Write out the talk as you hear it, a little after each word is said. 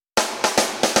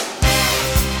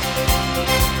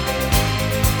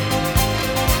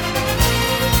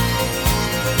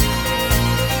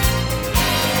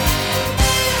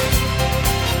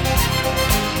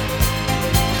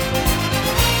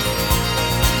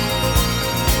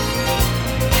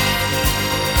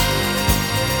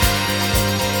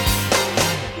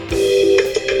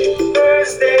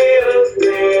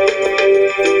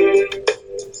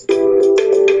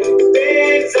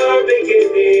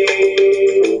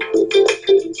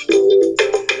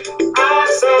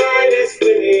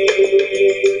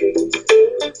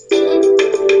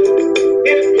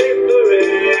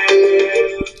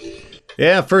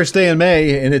Yeah, first day in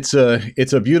May, and it's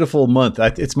a beautiful month.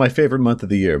 It's my favorite month of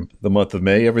the year, the month of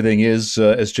May. Everything is,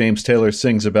 as James Taylor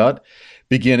sings about,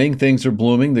 beginning. Things are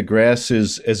blooming. The grass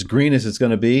is as green as it's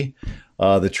going to be.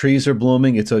 The trees are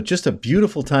blooming. It's just a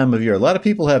beautiful time of year. A lot of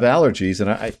people have allergies, and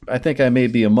I think I may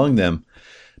be among them,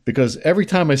 because every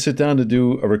time I sit down to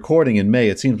do a recording in May,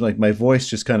 it seems like my voice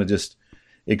just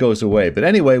it goes away. But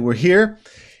anyway, we're here.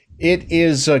 It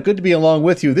is good to be along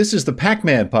with you. This is the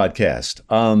Pac-Man podcast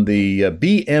on the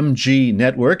BMG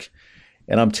network,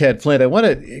 and I'm Ted Flint. I want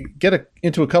to get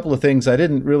into a couple of things I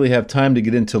didn't really have time to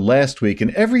get into last week,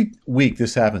 and every week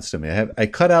this happens to me. I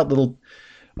cut out little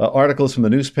articles from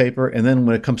the newspaper, and then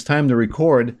when it comes time to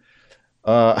record,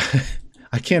 I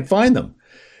can't find them.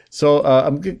 So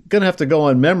I'm going to have to go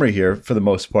on memory here for the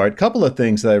most part. A couple of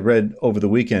things that I read over the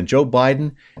weekend. Joe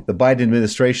Biden, the Biden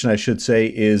administration, I should say,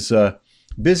 is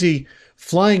busy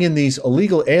flying in these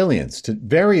illegal aliens to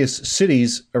various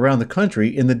cities around the country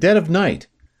in the dead of night.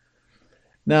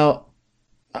 Now,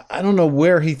 I don't know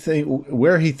where he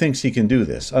thinks he can do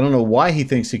this. I don't know why he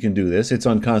thinks he can do this. It's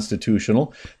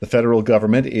unconstitutional. The federal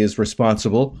government is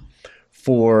responsible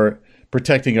for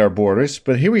protecting our borders.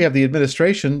 But here we have the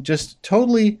administration just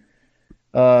totally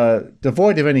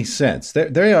devoid of any sense.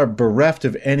 They are bereft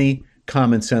of any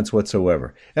common sense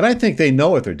whatsoever. And I think they know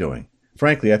what they're doing.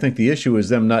 Frankly, I think the issue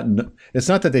is it's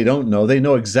not that they don't know. They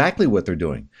know exactly what they're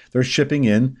doing. They're shipping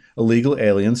in illegal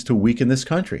aliens to weaken this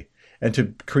country and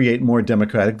to create more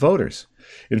Democratic voters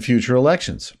in future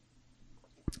elections.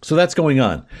 So that's going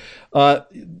on.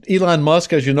 Elon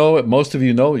Musk, as you know, most of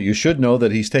you know, you should know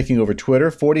that he's taking over Twitter,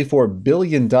 $44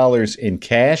 billion in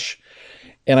cash.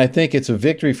 And I think it's a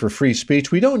victory for free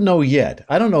speech. We don't know yet.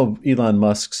 I don't know Elon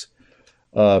Musk's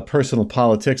personal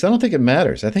politics. I don't think it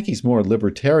matters. I think he's more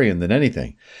libertarian than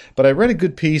anything. But I read a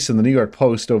good piece in the New York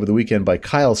Post over the weekend by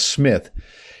Kyle Smith,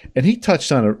 and he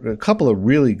touched on a couple of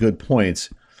really good points.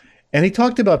 And he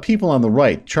talked about people on the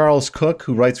right, Charles Cook,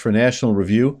 who writes for National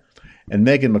Review, and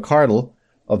Megan McArdle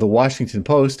of the Washington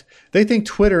Post. They think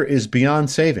Twitter is beyond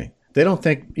saving. They don't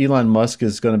think Elon Musk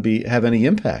is going to have any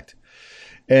impact.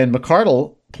 And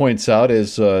McArdle points out,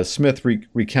 as Smith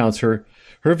recounts her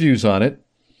views on it,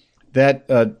 that,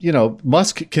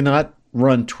 Musk cannot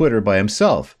run Twitter by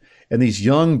himself. And these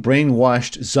young,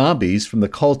 brainwashed zombies from the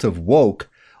cult of woke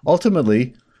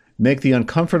ultimately make the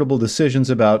uncomfortable decisions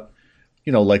about,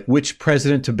 like which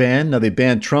president to ban. Now, they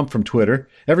banned Trump from Twitter.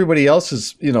 Everybody else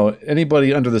is,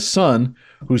 anybody under the sun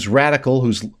who's radical,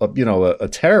 who's, a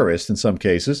terrorist in some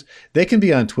cases, they can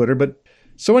be on Twitter. But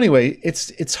so anyway,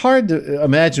 it's hard to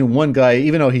imagine one guy,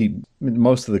 even though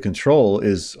most of the control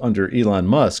is under Elon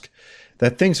Musk,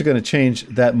 that things are going to change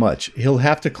that much. He'll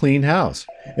have to clean house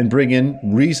and bring in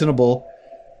reasonable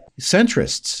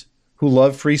centrists who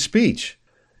love free speech.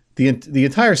 The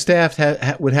entire staff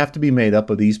would have to be made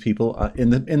up of these people in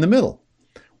the middle.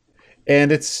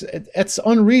 And it's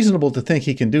unreasonable to think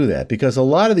he can do that, because a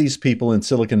lot of these people in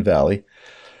Silicon Valley,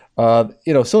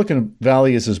 Silicon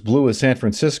Valley is as blue as San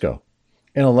Francisco.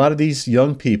 And a lot of these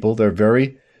young people, they're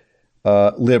very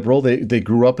liberal. They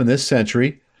grew up in this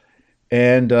century.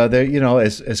 And they,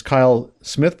 as Kyle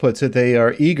Smith puts it, they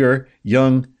are eager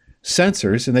young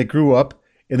censors, and they grew up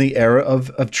in the era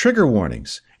of trigger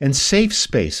warnings and safe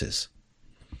spaces.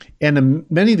 And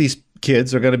many of these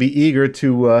kids are going to be eager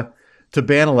to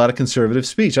ban a lot of conservative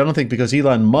speech. I don't think because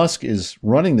Elon Musk is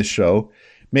running the show,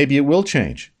 maybe it will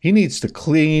change. He needs to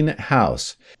clean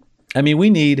house. I mean, we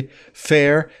need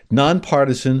fair,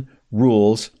 nonpartisan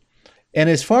rules. And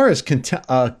as far as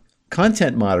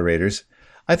content moderators,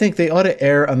 I think they ought to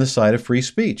err on the side of free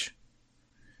speech.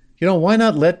 Why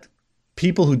not let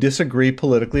people who disagree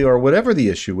politically or whatever the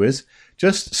issue is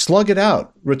just slug it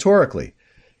out rhetorically,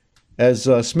 as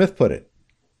Smith put it?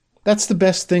 That's the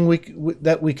best thing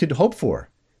that we could hope for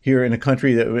here in a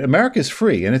country that America is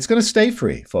free, and it's going to stay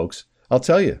free, folks. I'll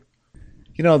tell you.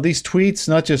 These tweets,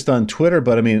 not just on Twitter,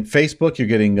 but Facebook, you're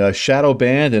getting shadow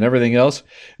banned and everything else.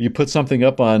 You put something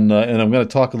up on, and I'm going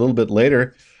to talk a little bit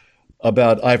later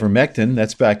about ivermectin,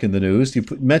 that's back in the news. You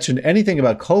mention anything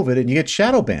about COVID and you get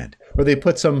shadow banned. Or they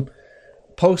put some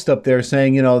post up there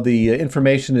saying, the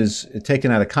information is taken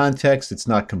out of context, it's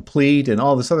not complete, and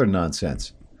all this other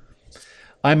nonsense.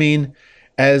 I mean,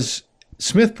 as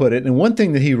Smith put it, and one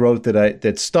thing that he wrote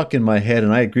that stuck in my head,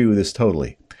 and I agree with this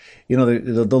totally.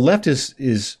 The left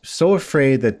is so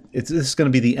afraid that this is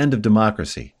going to be the end of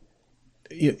democracy.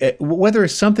 Whether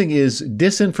something is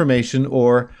disinformation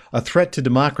or a threat to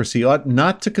democracy ought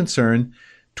not to concern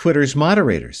Twitter's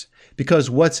moderators, because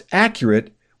what's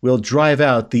accurate will drive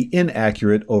out the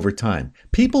inaccurate over time.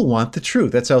 People want the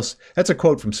truth. That's a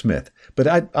quote from Smith, but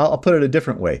I'll put it a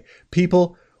different way.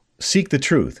 People seek the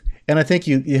truth. And I think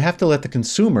you have to let the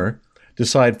consumer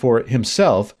decide for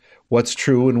himself what's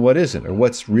true and what isn't, or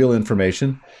what's real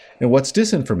information and what's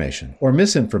disinformation or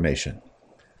misinformation.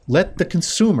 Let the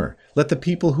consumer, let the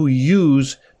people who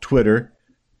use Twitter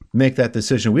make that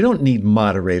decision. We don't need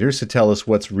moderators to tell us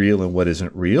what's real and what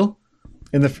isn't real.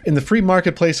 In the free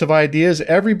marketplace of ideas,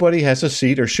 everybody has a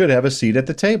seat or should have a seat at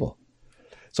the table.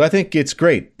 So I think it's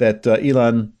great that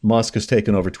Elon Musk has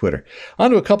taken over Twitter.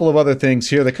 On to a couple of other things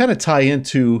here that kind of tie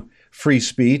into free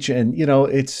speech. And,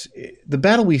 it's the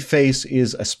battle we face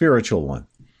is a spiritual one,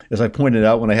 as I pointed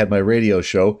out when I had my radio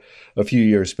show a few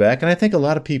years back. And I think a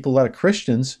lot of people, a lot of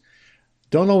Christians,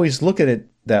 don't always look at it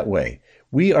that way.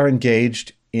 We are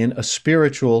engaged in a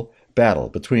spiritual battle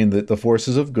between the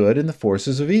forces of good and the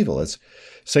forces of evil. As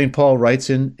St. Paul writes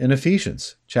in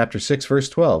Ephesians chapter 6, verse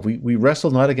 12, we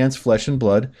wrestle not against flesh and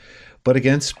blood, but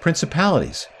against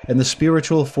principalities and the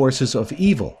spiritual forces of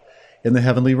evil in the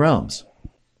heavenly realms.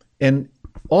 And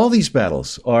all these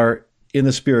battles are in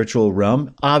the spiritual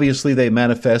realm. Obviously, they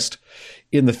manifest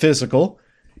in the physical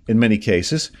in many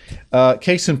cases.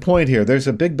 Case in point here, there's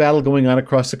a big battle going on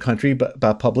across the country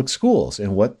about public schools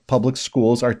and what public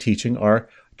schools are teaching our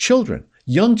children,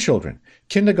 young children,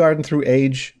 kindergarten through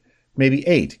age maybe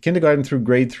 8, kindergarten through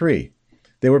grade 3.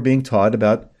 They were being taught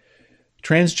about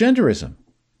transgenderism,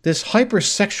 this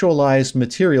hypersexualized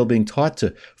material being taught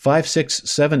to 5, 6,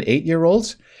 7,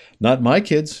 8-year-olds. Not my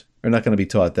kids are not going to be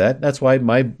taught that. That's why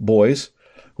my boys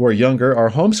who are younger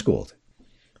are homeschooled.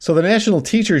 So the National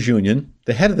Teachers Union,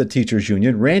 the head of the Teachers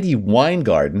Union, Randy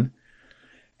Weingarten,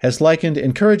 has likened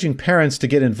encouraging parents to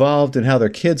get involved in how their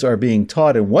kids are being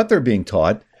taught and what they're being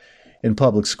taught in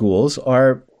public schools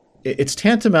it's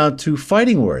tantamount to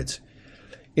fighting words.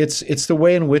 It's the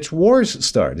way in which wars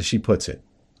start, as she puts it.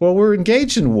 Well, we're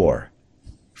engaged in war,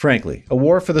 frankly, a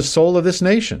war for the soul of this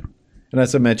nation. And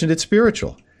as I mentioned, it's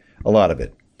spiritual, a lot of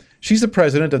it. She's the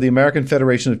president of the American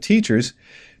Federation of Teachers.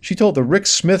 She told the Rick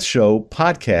Smith Show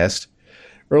podcast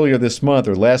earlier this month,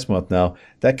 or last month now,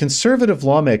 that conservative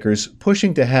lawmakers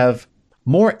pushing to have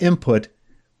more input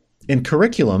in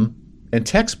curriculum and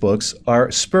textbooks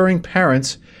are spurring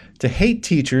parents to hate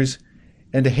teachers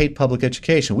and to hate public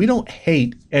education. We don't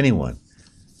hate anyone.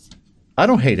 I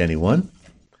don't hate anyone.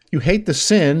 You hate the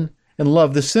sin and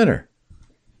love the sinner.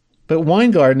 But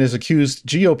Weingarten has accused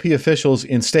GOP officials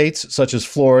in states such as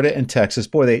Florida and Texas.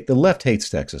 Boy, the left hates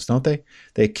Texas, don't they?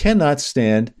 They cannot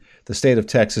stand the state of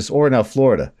Texas or now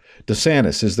Florida.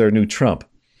 DeSantis is their new Trump.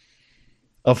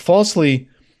 Of falsely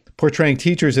portraying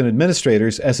teachers and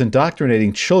administrators as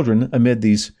indoctrinating children amid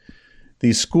these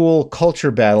school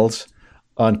culture battles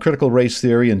on critical race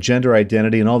theory and gender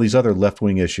identity and all these other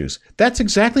left-wing issues. That's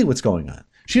exactly what's going on.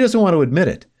 She doesn't want to admit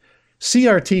it.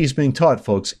 CRT is being taught,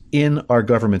 folks, in our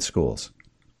government schools.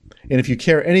 And if you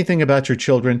care anything about your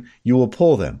children, you will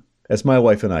pull them, as my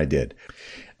wife and I did.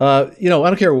 I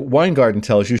don't care what Weingarten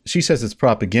tells you. She says it's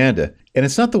propaganda. And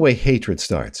it's not the way hatred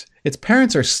starts. It's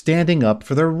parents are standing up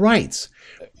for their rights.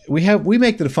 We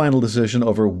make the final decision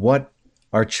over what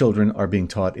our children are being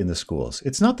taught in the schools.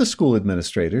 It's not the school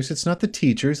administrators. It's not the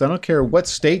teachers. I don't care what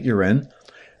state you're in.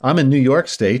 I'm in New York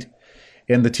State,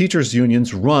 and the teachers'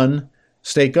 unions run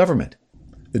state government.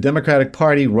 The Democratic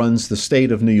Party runs the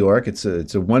state of New York. It's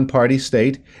a one-party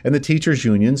state, and the teachers'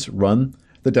 unions run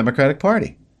the Democratic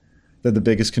Party. They're the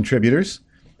biggest contributors.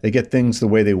 They get things the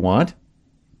way they want.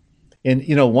 And,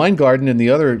 Weingarten and the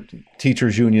other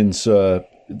teachers' unions,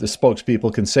 the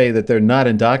spokespeople can say that they're not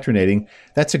indoctrinating.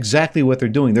 That's exactly what they're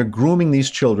doing. They're grooming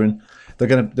these children. They're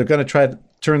gonna try to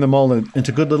turn them all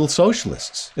into good little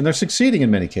socialists, and they're succeeding in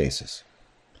many cases.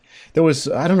 There was,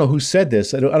 I don't know who said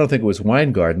this. I don't think it was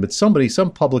Weingarten, but some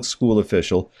public school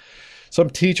official, some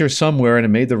teacher somewhere, and it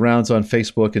made the rounds on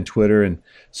Facebook and Twitter and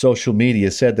social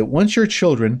media, said that once your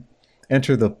children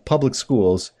enter the public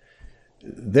schools,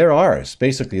 they're ours.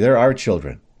 Basically, they're our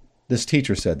children. This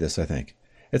teacher said this, I think.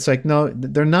 It's like, no,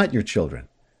 they're not your children.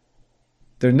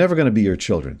 They're never going to be your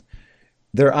children.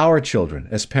 They're our children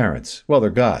as parents. Well, they're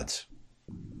God's.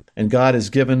 And God has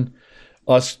given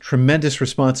us tremendous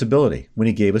responsibility when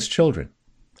he gave us children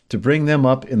to bring them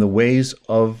up in the ways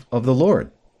of the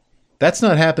Lord. That's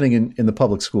not happening in the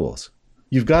public schools.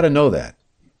 You've got to know that.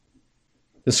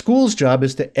 The school's job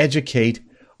is to educate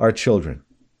our children.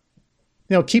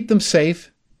 Keep them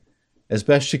safe as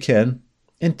best you can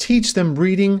and teach them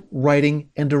reading, writing,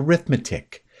 and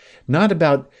arithmetic. Not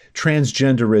about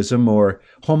transgenderism or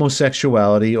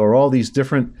homosexuality or all these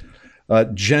different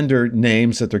gender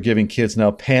names that they're giving kids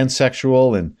now,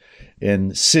 pansexual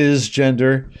and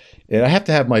cisgender. And I have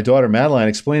to have my daughter Madeline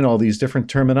explain all this different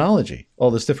terminology.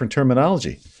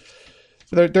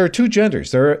 There are two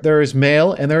genders. There is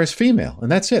male and there is female,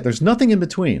 and that's it. There's nothing in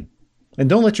between. And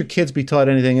don't let your kids be taught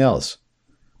anything else.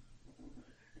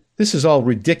 This is all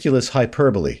ridiculous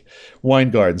hyperbole.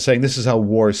 Weingarten saying this is how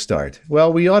wars start.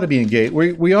 Well, we ought to be engaged.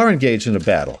 We are engaged in a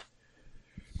battle.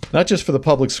 Not just for the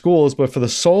public schools, but for the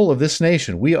soul of this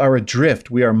nation. We are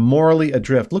adrift. We are morally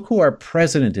adrift. Look who our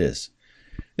president is.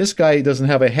 This guy doesn't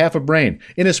have a half a brain.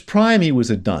 In his prime, he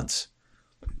was a dunce.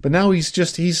 But now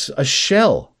he's a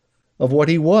shell of what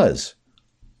he was.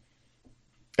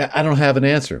 I don't have an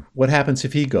answer. What happens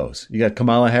if he goes? You got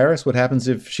Kamala Harris. What happens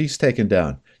if she's taken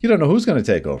down? You don't know who's going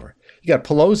to take over. You got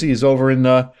Pelosi is over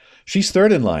in, she's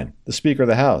third in line, the Speaker of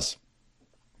the House.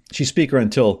 She's Speaker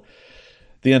until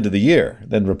the end of the year.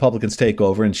 Then Republicans take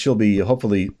over and she'll be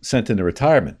hopefully sent into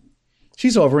retirement.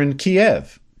 She's over in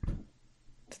Kiev.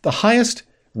 The highest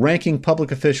ranking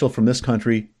public official from this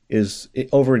country is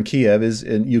over in Kiev, is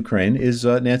in Ukraine, is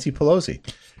Nancy Pelosi.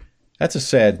 That's a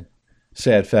sad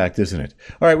fact, isn't it?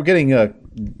 All right, we're getting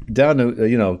down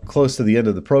to, close to the end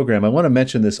of the program. I want to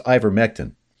mention this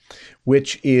ivermectin,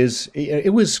 which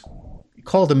it was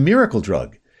called a miracle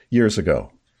drug years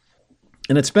ago.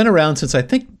 And it's been around since, I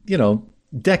think,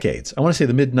 decades. I want to say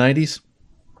the mid-90s.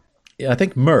 I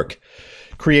think Merck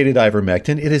created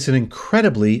ivermectin. It is an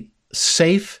incredibly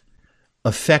safe,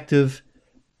 effective,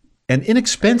 and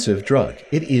inexpensive drug.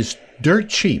 It is dirt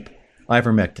cheap,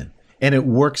 ivermectin, and it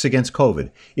works against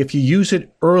COVID. If you use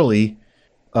it early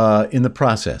in the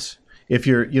process, if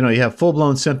you have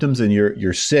full-blown symptoms and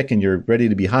you're sick and you're ready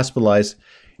to be hospitalized,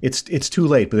 it's too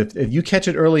late. But if you catch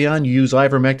it early on, you use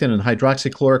ivermectin and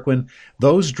hydroxychloroquine,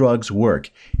 those drugs work.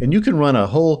 And you can run a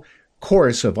whole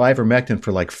course of ivermectin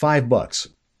for like $5.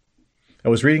 I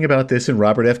was reading about this in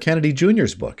Robert F. Kennedy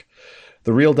Jr.'s book,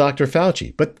 The Real Dr.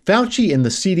 Fauci. But Fauci and the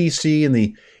CDC and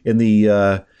the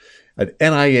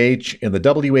NIH and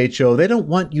the WHO, they don't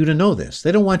want you to know this.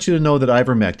 They don't want you to know that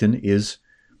ivermectin is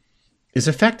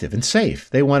effective and safe.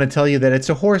 They want to tell you that it's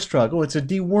a horse drug. Oh, it's a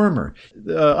dewormer.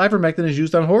 Ivermectin is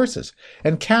used on horses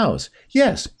and cows.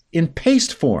 Yes, in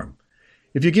paste form.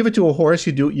 If you give it to a horse,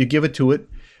 you give it to it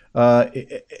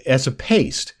as a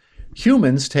paste.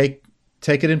 Humans take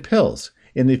it in pills.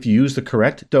 And if you use the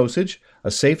correct dosage,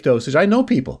 a safe dosage, I know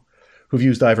people who've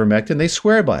used ivermectin, they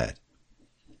swear by it.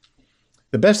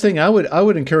 The best thing I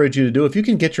would encourage you to do, if you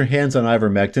can get your hands on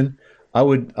ivermectin, I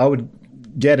would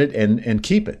get it and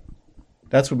keep it.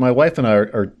 That's what my wife and I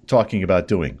are talking about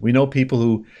doing. We know people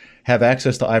who have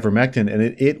access to ivermectin, and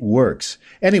it works.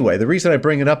 Anyway, the reason I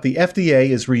bring it up, the FDA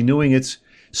is renewing its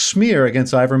smear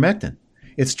against ivermectin.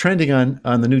 It's trending on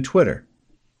the new Twitter.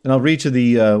 And I'll read you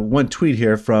the one tweet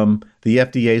here from the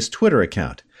FDA's Twitter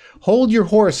account. Hold your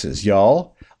horses,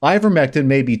 y'all. Ivermectin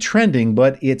may be trending,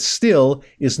 but it still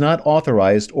is not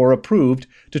authorized or approved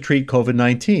to treat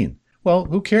COVID-19. Well,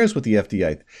 who cares what the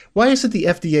FDA? Why is it the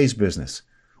FDA's business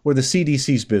or the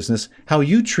CDC's business how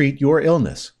you treat your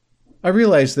illness? I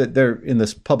realize that they're in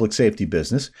this public safety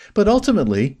business, but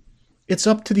ultimately, it's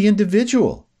up to the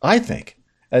individual, I think.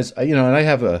 As and I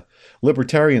have a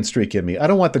libertarian streak in me. I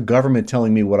don't want the government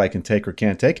telling me what I can take or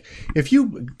can't take. If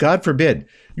you, God forbid,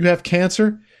 you have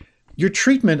cancer, your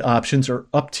treatment options are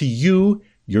up to you,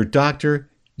 your doctor,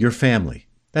 your family.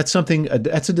 That's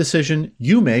a decision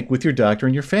you make with your doctor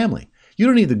and your family. You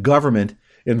don't need the government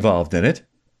involved in it.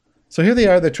 So here they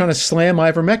are, they're trying to slam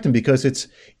ivermectin because it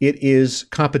is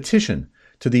competition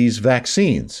to these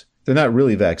vaccines. They're not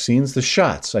really vaccines, the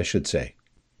shots, I should say.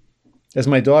 As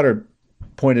my daughter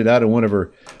pointed out in one of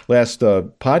her last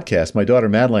podcasts, my daughter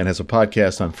Madeline has a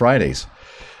podcast on Fridays,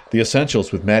 The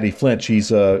Essentials with Maddie Flint. She's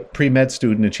a pre-med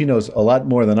student, and she knows a lot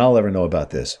more than I'll ever know about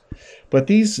this. But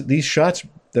these shots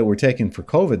that we're taking for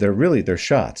COVID, they're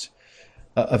shots.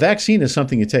 A vaccine is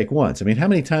something you take once. I mean, how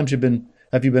many times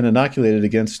have you been inoculated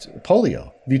against polio?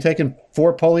 Have you taken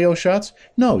 4 polio shots?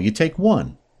 No, you take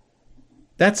 1.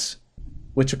 That's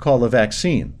what you call a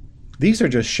vaccine. These are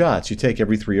just shots you take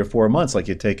every 3 or 4 months, like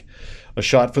you take a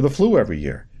shot for the flu every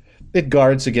year. It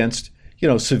guards against,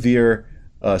 severe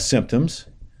symptoms,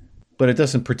 but it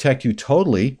doesn't protect you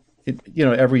totally.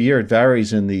 Every year it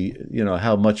varies in the,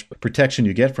 how much protection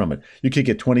you get from it. You could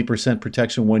get 20%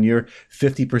 protection one year,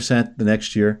 50% the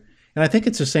next year. And I think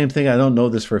it's the same thing. I don't know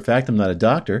this for a fact. I'm not a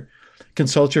doctor.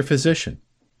 Consult your physician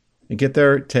and get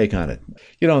their take on it.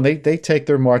 They take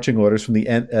their marching orders from the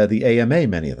AMA,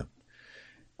 many of them,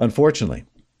 unfortunately.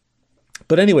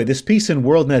 But anyway, this piece in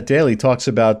WorldNet Daily talks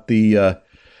about the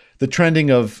trending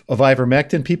of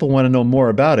ivermectin. People want to know more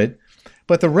about it.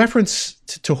 But the reference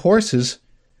to horses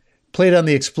played on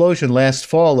the explosion last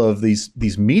fall of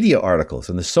these media articles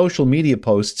and the social media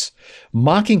posts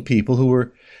mocking people who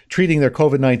were treating their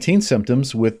COVID-19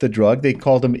 symptoms with the drug. They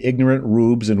called them ignorant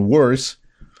rubes and worse.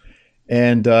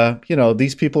 And,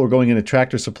 these people were going into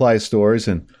Tractor Supply stores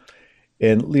and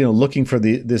looking for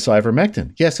this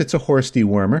ivermectin. Yes, it's a horse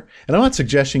dewormer. And I'm not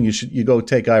suggesting you go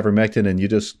take ivermectin and you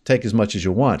just take as much as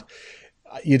you want.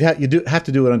 You have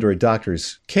to do it under a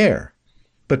doctor's care.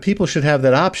 But people should have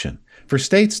that option. For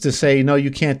states to say, no,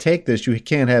 you can't take this, you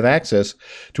can't have access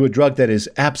to a drug that is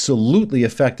absolutely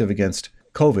effective against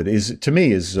COVID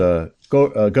is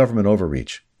government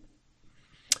overreach.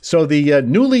 So the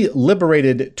newly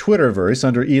liberated Twitterverse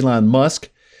under Elon Musk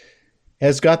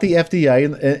has got the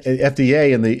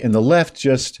FDA and the left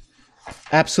just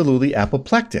absolutely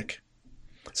apoplectic.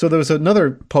 So there was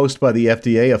another post by the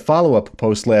FDA, a follow-up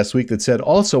post last week that said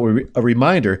also a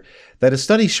reminder that a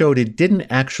study showed it didn't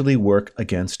actually work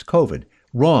against COVID.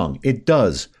 Wrong. It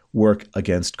does work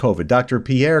against COVID. Dr.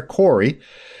 Pierre Corey,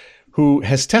 who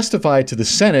has testified to the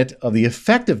Senate of the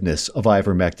effectiveness of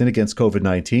ivermectin against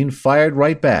COVID-19, fired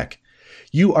right back.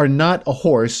 You are not a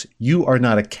horse. You are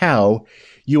not a cow.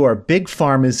 You are Big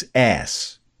Pharma's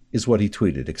ass, is what he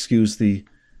tweeted. Excuse the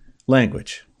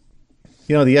language.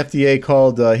 The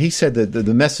FDA he said that the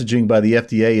messaging by the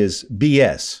FDA is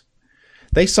BS.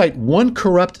 They cite one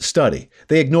corrupt study.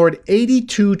 They ignored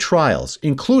 82 trials,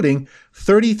 including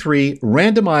 33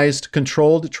 randomized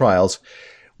controlled trials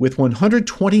with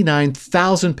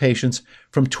 129,000 patients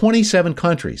from 27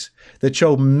 countries that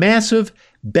show massive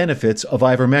benefits of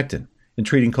ivermectin in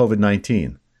treating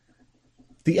COVID-19.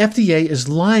 The FDA is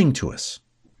lying to us.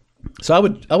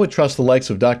 So I would trust the likes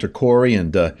of Dr. Corey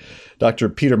and Dr.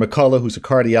 Peter McCullough, who's a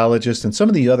cardiologist, and some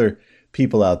of the other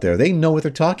people out there. They know what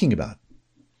they're talking about.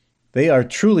 They are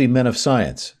truly men of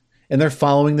science, and they're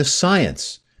following the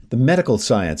science, the medical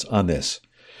science on this.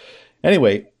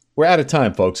 Anyway, we're out of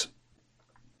time, folks.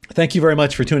 Thank you very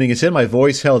much for tuning us in. My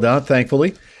voice held out,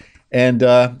 thankfully. And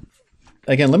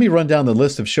again, let me run down the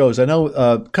list of shows. I know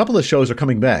a couple of shows are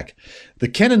coming back. The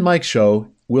Ken and Mike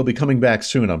show will be coming back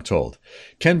soon, I'm told.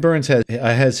 Ken Burns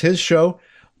has his show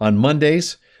on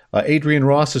Mondays. Adrienne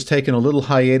Ross has taken a little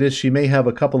hiatus. She may have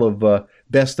a couple of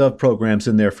best of programs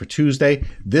in there for Tuesday.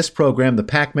 This program, the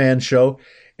Pac-Man Show,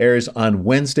 airs on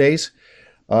Wednesdays.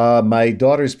 My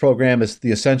daughter's program is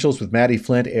The Essentials with Maddie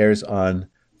Flint, airs on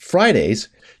Fridays.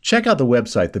 Check out the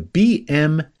website, the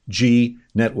BMG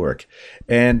Network.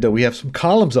 And we have some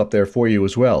columns up there for you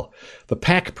as well. The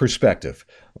Pac Perspective,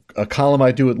 a column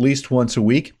I do at least once a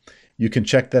week. You can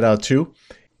check that out too.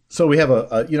 So we have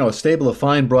a stable of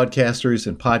fine broadcasters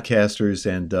and podcasters,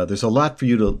 and there's a lot for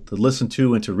you to listen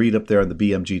to and to read up there on the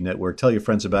BMG Network. Tell your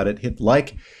friends about it. Hit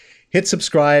like, hit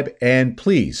subscribe, and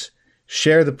please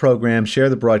share the program, share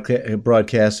the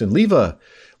broadcast, and leave a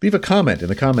comment in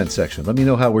the comment section. Let me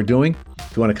know how we're doing.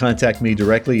 If you want to contact me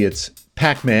directly, it's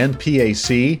Pacman,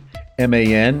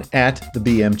 Pacman, at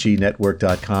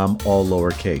thebmgnetwork.com, all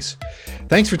lowercase.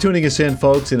 Thanks for tuning us in,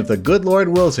 folks, and if the good Lord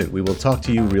wills it, we will talk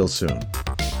to you real soon.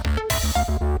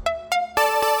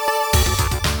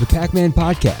 The Pac-Man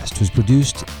Podcast was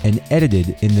produced and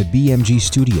edited in the BMG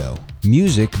studio.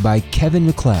 Music by Kevin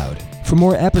MacLeod. For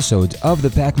more episodes of the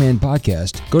Pac-Man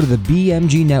Podcast, go to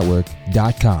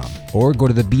thebmgnetwork.com or go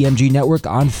to the BMG Network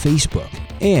on Facebook.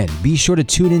 And be sure to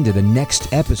tune in to the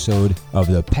next episode of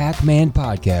the Pac-Man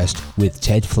Podcast with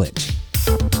Ted Flint.